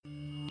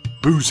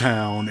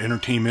Boozehound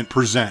Entertainment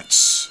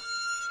presents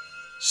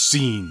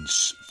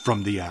Scenes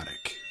from the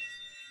Attic.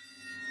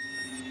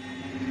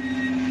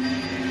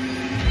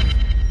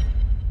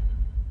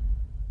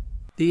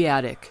 The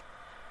Attic,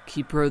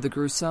 keeper of the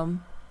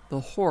gruesome, the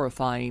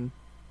horrifying,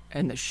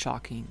 and the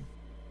shocking.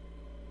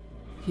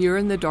 Here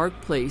in the dark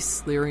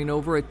place, leering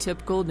over a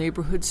typical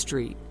neighborhood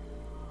street,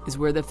 is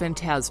where the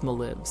phantasma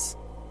lives.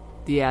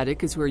 The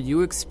attic is where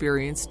you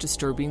experience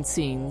disturbing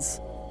scenes,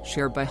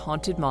 shared by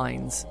haunted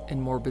minds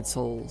and morbid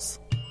souls.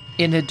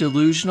 In a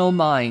delusional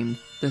mind,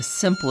 the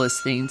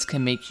simplest things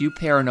can make you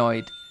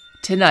paranoid.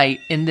 Tonight,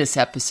 in this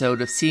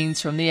episode of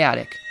Scenes from the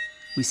Attic,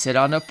 we sit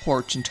on a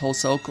porch in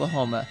Tulsa,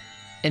 Oklahoma,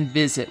 and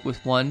visit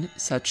with one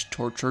such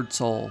tortured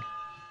soul.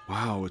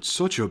 Wow, it's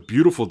such a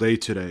beautiful day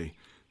today.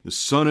 The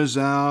sun is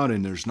out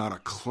and there's not a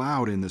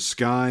cloud in the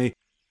sky.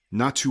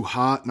 Not too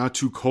hot, not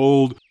too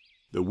cold.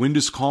 The wind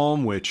is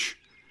calm, which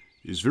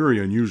is very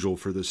unusual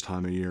for this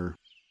time of year.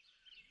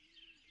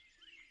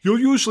 You'll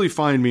usually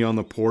find me on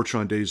the porch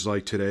on days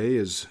like today.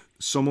 As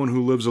someone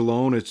who lives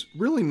alone, it's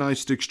really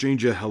nice to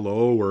exchange a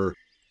hello or,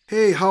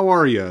 "Hey, how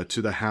are ya?" to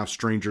the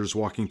half-strangers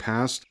walking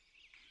past.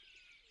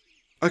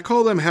 I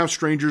call them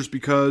half-strangers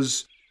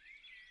because,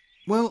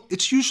 well,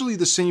 it's usually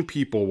the same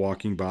people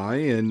walking by,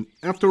 and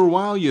after a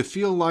while you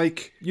feel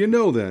like you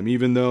know them,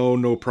 even though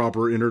no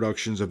proper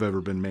introductions have ever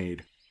been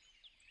made.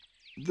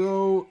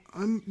 Though,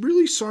 I'm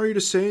really sorry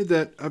to say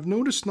that I've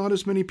noticed not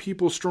as many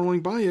people strolling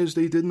by as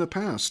they did in the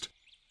past.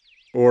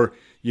 Or,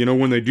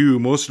 when they do,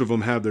 most of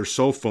them have their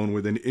cell phone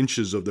within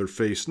inches of their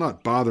face,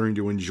 not bothering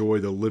to enjoy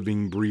the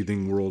living,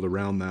 breathing world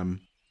around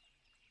them.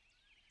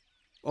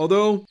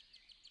 Although,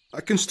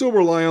 I can still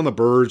rely on the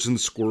birds and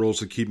the squirrels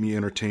to keep me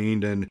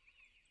entertained, and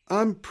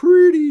I'm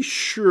pretty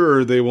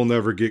sure they will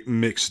never get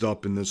mixed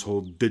up in this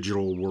whole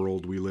digital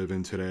world we live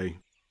in today.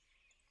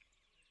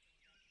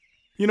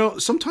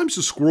 Sometimes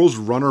the squirrels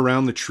run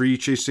around the tree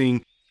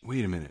chasing...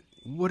 Wait a minute,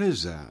 what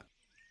is that?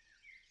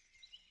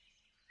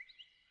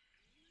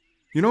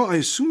 I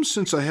assume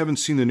since I haven't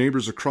seen the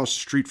neighbors across the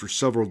street for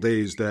several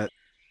days that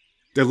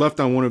they left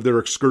on one of their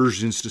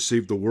excursions to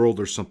save the world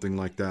or something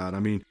like that.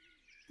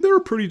 They're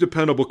a pretty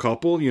dependable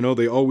couple.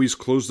 They always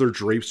close their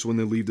drapes when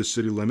they leave the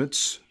city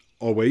limits.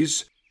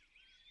 Always.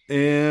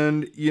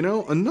 And,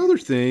 another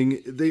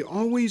thing, they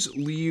always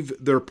leave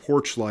their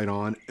porch light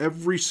on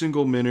every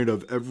single minute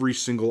of every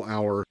single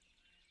hour.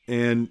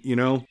 And,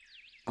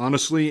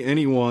 honestly,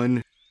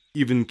 anyone,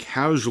 even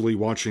casually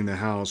watching the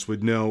house,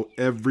 would know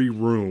every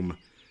room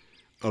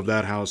of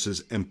that house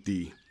is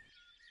empty.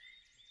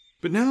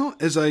 But now,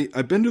 as I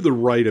bend to the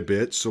right a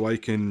bit so I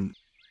can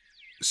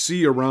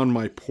see around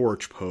my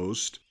porch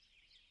post,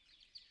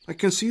 I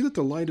can see that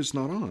the light is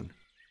not on.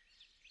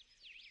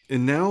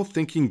 And now,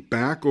 thinking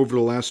back over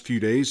the last few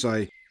days,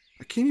 I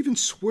can't even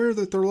swear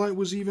that their light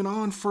was even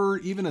on for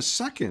even a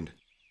second.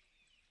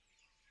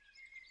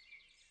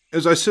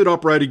 As I sit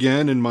upright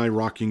again in my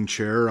rocking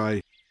chair,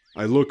 I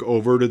look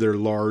over to their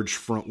large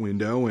front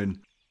window and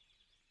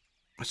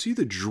I see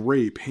the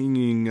drape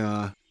hanging,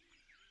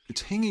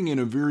 it's hanging in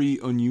a very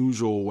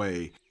unusual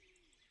way.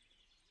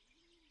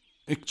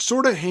 It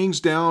sort of hangs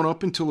down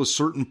up until a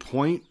certain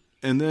point,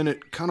 and then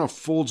it kind of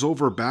folds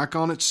over back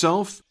on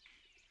itself,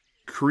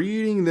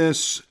 creating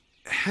this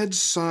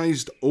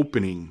head-sized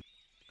opening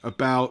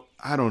about,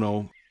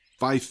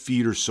 5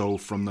 feet or so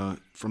from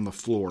the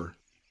floor.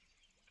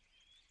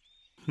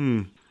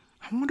 I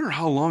wonder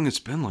how long it's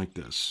been like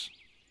this.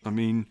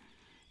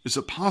 Is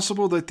it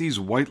possible that these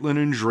white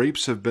linen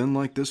drapes have been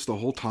like this the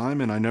whole time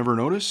and I never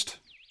noticed?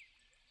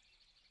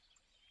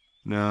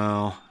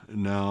 No,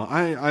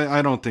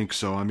 I don't think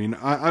so.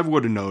 I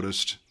would have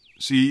noticed.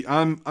 See,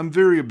 I'm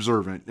very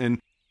observant, and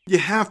you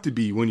have to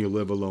be when you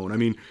live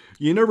alone.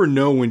 You never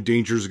know when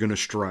danger's going to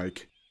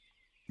strike.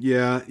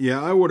 Yeah,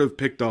 I would have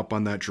picked up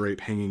on that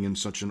drape hanging in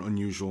such an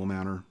unusual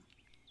manner.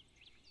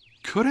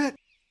 Could it?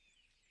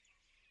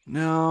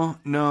 No,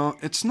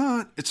 it's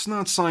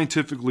not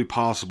scientifically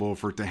possible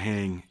for it to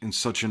hang in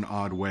such an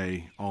odd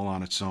way all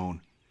on its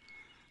own.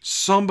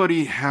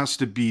 Somebody has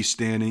to be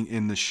standing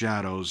in the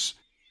shadows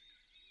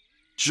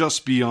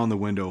just beyond the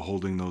window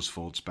holding those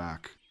folds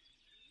back.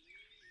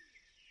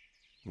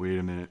 Wait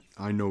a minute,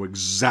 I know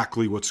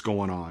exactly what's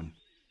going on.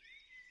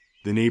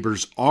 The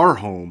neighbors are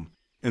home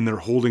and they're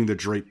holding the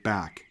drape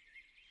back.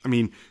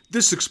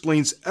 This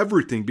explains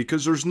everything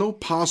because there's no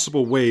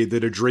possible way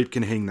that a drape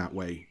can hang that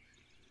way.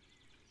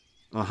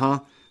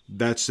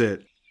 That's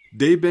it.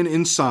 They've been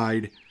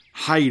inside,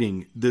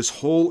 hiding this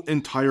whole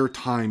entire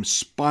time,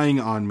 spying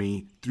on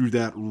me through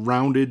that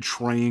rounded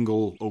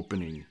triangle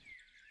opening.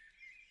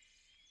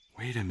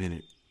 Wait a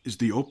minute, is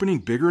the opening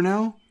bigger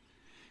now?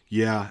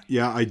 Yeah,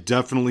 I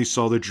definitely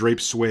saw the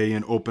drape sway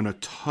and open a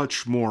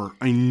touch more.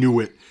 I knew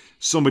it.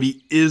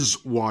 Somebody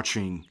is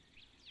watching.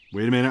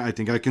 Wait a minute, I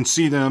think I can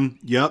see them.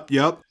 Yep.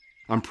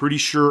 I'm pretty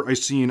sure I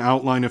see an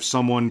outline of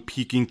someone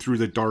peeking through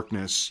the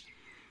darkness.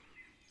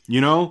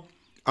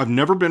 I've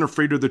never been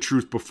afraid of the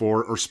truth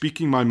before or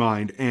speaking my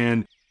mind,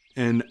 and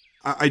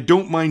I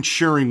don't mind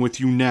sharing with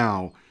you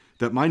now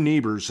that my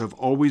neighbors have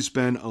always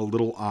been a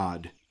little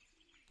odd.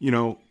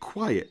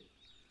 Quiet.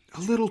 A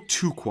little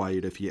too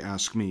quiet, if you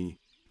ask me.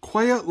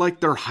 Quiet like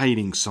they're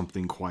hiding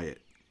something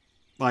quiet.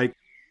 Like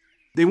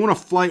they want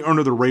to fly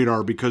under the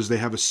radar because they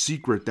have a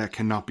secret that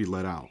cannot be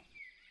let out.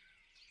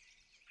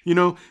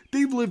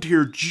 They've lived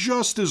here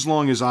just as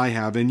long as I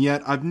have, and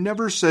yet I've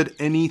never said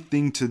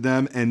anything to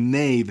them, and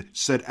they've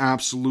said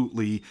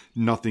absolutely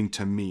nothing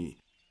to me.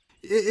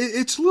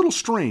 It's a little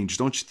strange,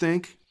 don't you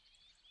think?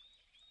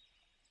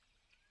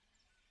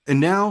 And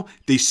now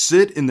they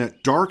sit in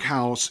that dark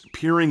house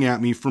peering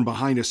at me from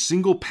behind a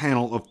single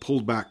panel of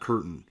pulled back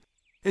curtain.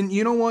 And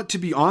you know what, to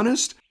be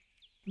honest,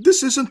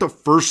 this isn't the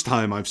first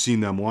time I've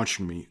seen them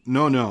watching me.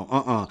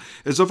 No.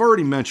 As I've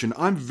already mentioned,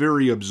 I'm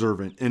very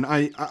observant, and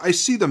I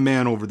see the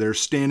man over there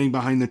standing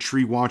behind the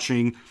tree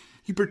watching.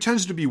 He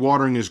pretends to be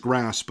watering his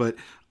grass, but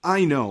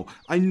I know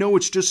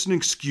it's just an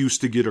excuse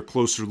to get a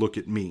closer look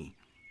at me.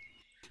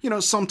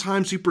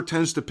 Sometimes he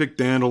pretends to pick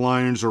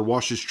dandelions or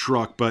wash his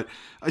truck, but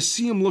I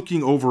see him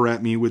looking over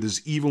at me with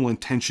his evil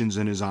intentions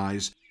in his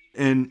eyes,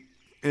 and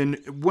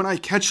when I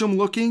catch him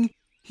looking,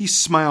 he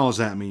smiles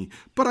at me,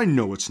 but I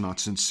know it's not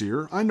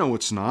sincere. I know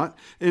it's not.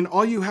 And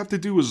all you have to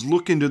do is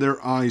look into their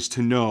eyes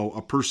to know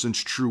a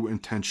person's true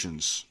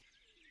intentions.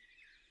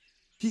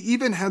 He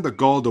even had the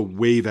gall to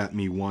wave at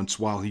me once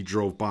while he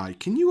drove by.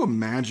 Can you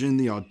imagine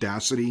the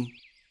audacity?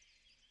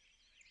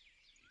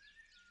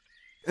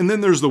 And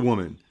then there's the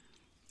woman.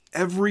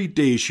 Every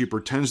day she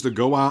pretends to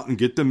go out and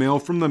get the mail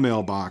from the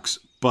mailbox,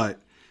 but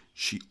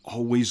she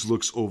always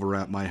looks over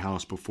at my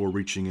house before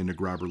reaching in to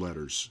grab her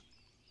letters.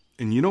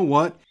 And you know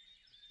what?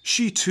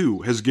 She,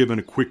 too, has given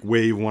a quick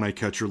wave when I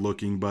catch her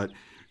looking, but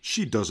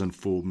she doesn't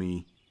fool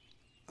me.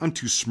 I'm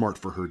too smart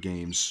for her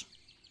games.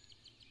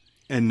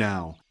 And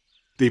now,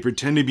 they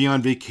pretend to be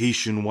on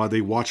vacation while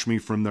they watch me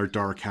from their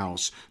dark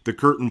house, the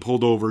curtain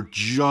pulled over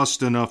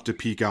just enough to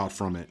peek out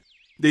from it.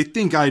 They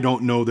think I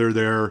don't know they're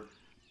there,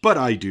 but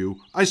I do.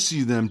 I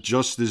see them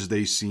just as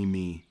they see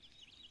me.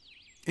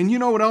 And you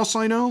know what else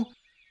I know?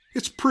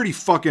 It's pretty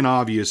fucking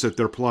obvious that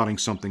they're plotting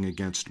something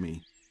against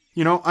me.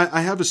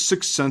 I have a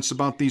sixth sense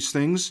about these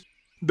things.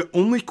 The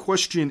only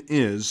question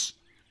is,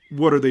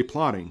 what are they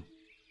plotting?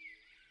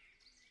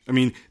 I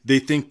mean, they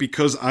think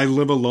because I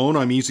live alone,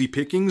 I'm easy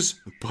pickings,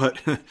 but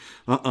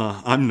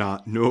I'm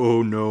not.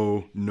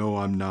 No,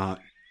 I'm not.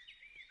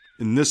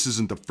 And this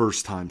isn't the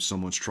first time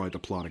someone's tried to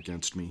plot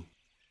against me.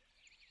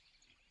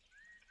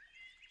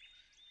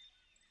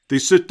 They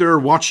sit there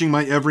watching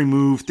my every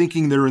move,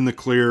 thinking they're in the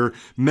clear,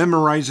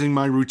 memorizing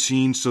my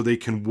routine so they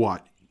can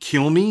what?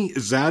 Kill me?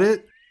 Is that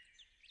it?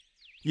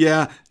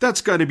 Yeah,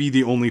 that's got to be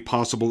the only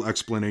possible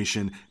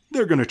explanation.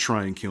 They're going to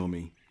try and kill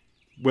me.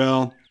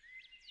 Well,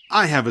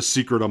 I have a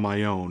secret of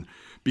my own,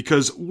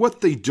 because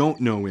what they don't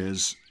know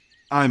is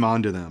I'm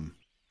onto them.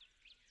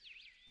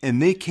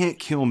 And they can't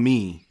kill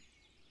me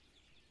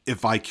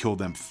if I kill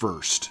them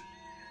first.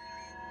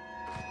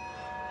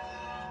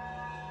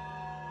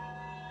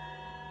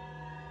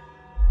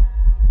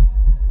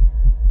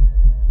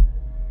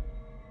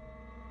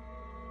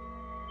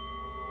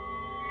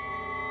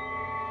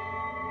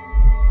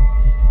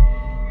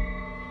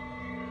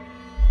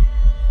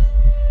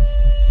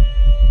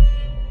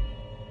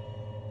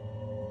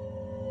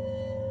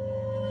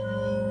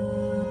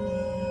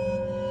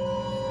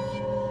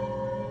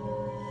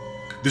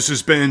 This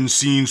has been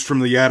Scenes from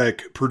the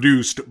Attic,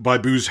 produced by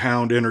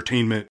Boozehound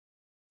Entertainment.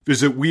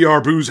 Visit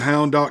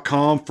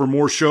weareboozehound.com for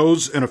more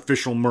shows and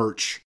official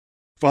merch.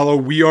 Follow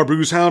We Are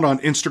Boozehound on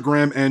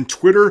Instagram and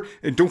Twitter,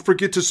 and don't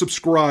forget to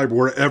subscribe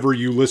wherever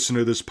you listen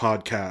to this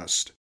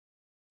podcast.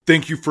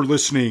 Thank you for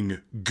listening.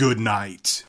 Good night.